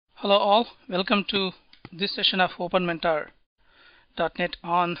Hello all, welcome to this session of OpenMentor.net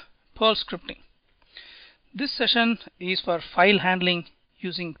on Perl scripting. This session is for file handling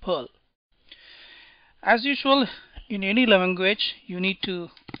using Perl. As usual, in any language, you need to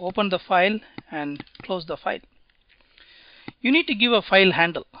open the file and close the file. You need to give a file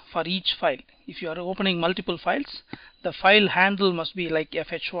handle for each file. If you are opening multiple files, the file handle must be like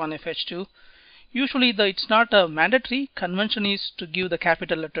fh1, fh2. Usually it's not a mandatory. Convention is to give the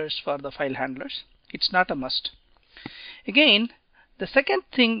capital letters for the file handlers. It's not a must. Again, the second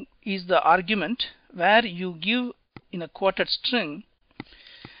thing is the argument, where you give in a quoted string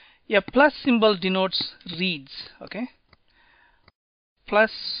a plus symbol denotes reads. Okay,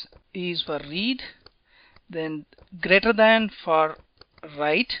 plus is for read, then greater than for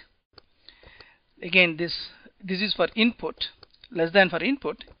write. Again, this is for input, less than for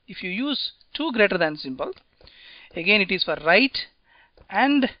input. If you use two greater than symbol, again it is for write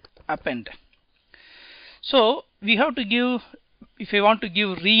and append. So we have to give, if I want to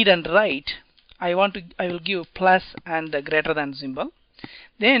give read and write, I will give plus and the greater than symbol,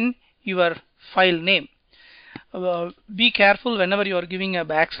 then your file name. Be careful whenever you are giving a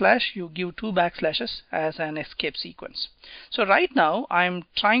backslash, you give two backslashes as an escape sequence. So right now I am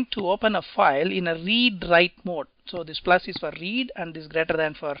trying to open a file in a read write mode. So this plus is for read and this greater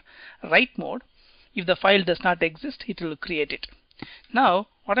than for write mode. If the file does not exist, it will create it. Now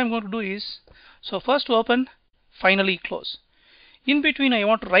what I'm going to do is, so first open, finally close. In between I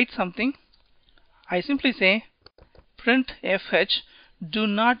want to write something. I simply say print fh, do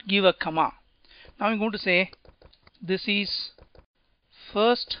not give a comma. Now I'm going to say this is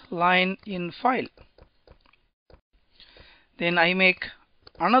first line in file. Then I make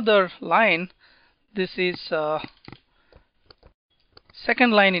another line. This is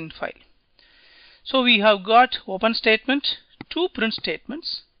second line in file. So we have got open statement, two print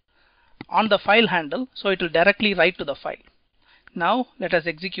statements on the file handle, so it will directly write to the file. Now let us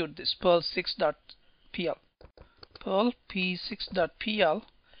execute this perl6.pl. Perl p6.pl.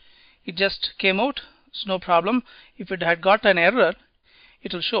 It just came out. It's no problem. If it had got an error,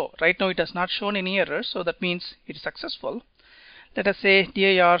 it will show. Right now it has not shown any error, so that means it is successful. Let us say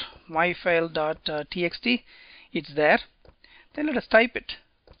dir myfile.txt. It's there. Then let us type it.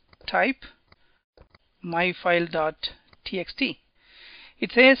 Type myfile.txt.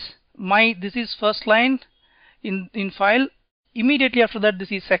 It says this is first line in file. Immediately after that,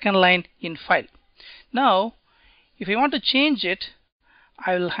 this is second line in file. Now if I want to change it,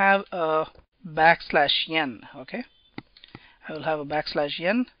 I will have a \n. Okay, I will have a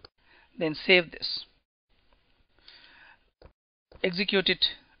 \n, then save this, execute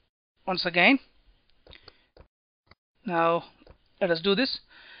it once again. Now let us do this.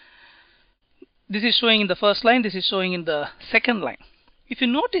 This is showing in the first line, this is showing in the second line. If you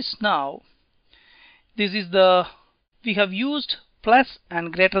notice now, this is we have used plus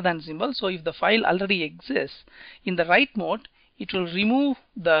and greater than symbol. So if the file already exists in the write mode, it will remove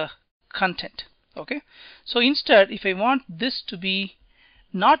the content. Okay, so instead, if I want this to be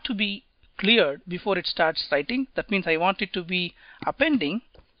not to be cleared before it starts writing, that means I want it to be appending,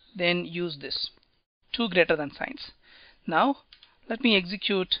 then use this two greater than signs. Now let me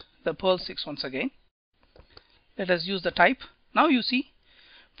execute the perl6 once again. Let us use the type. Now you see,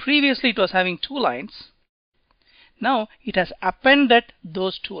 previously it was having two lines. Now it has appended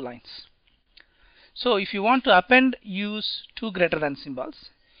those two lines. So if you want to append, use two greater than symbols.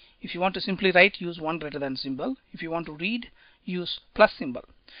 If you want to simply write, use one greater than symbol. If you want to read, use plus symbol.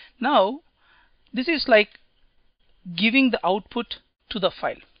 Now this is like giving the output to the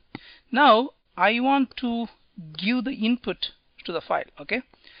file. Now I want to give the input to the file. Okay,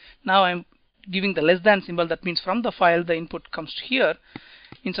 now I'm giving the less than symbol. That means from the file the input comes here.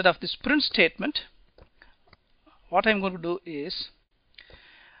 Instead of this print statement, what I'm going to do is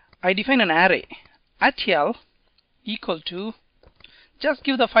I define an array at l equal to, just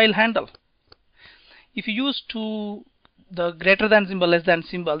give the file handle. If you use the greater than symbol, less than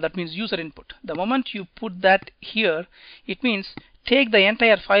symbol, that means user input. The moment you put that here, it means take the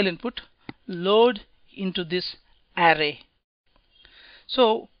entire file input, load into this array.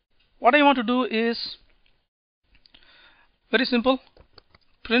 So what I want to do is very simple.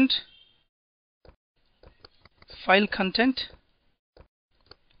 Print file content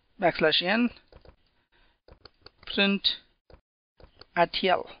 \n, print at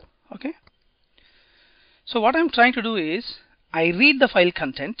l. Okay, so what I'm trying to do is I read the file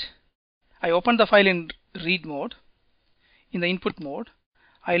content. I open the file in read mode, in the input mode.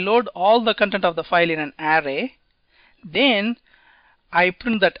 I load all the content of the file in an array. Then I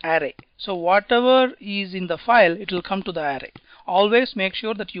print that array. So whatever is in the file, it will come to the array. always make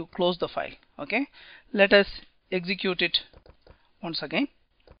sure that you close the file. Okay, let us execute it once again.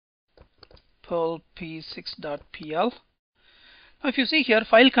 Perl p6.pl. Now if you see here,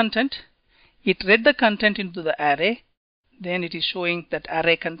 file content, it read the content into the array, then it is showing that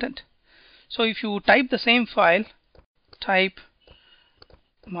array content. So if you type the same file, type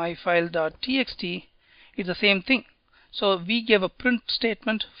myfile.txt, it's the same thing. So we gave a print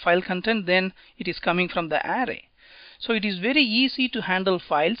statement, file content, then it is coming from the array. So it is very easy to handle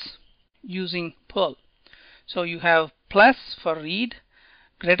files using Perl. So you have plus for read,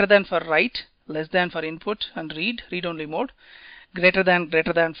 greater than for write, less than for input and read only mode, greater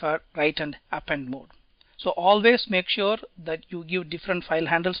than for write and append mode. So always make sure that you give different file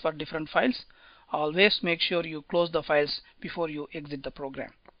handles for different files. Always make sure you close the files before you exit the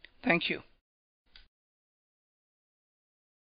program. Thank you.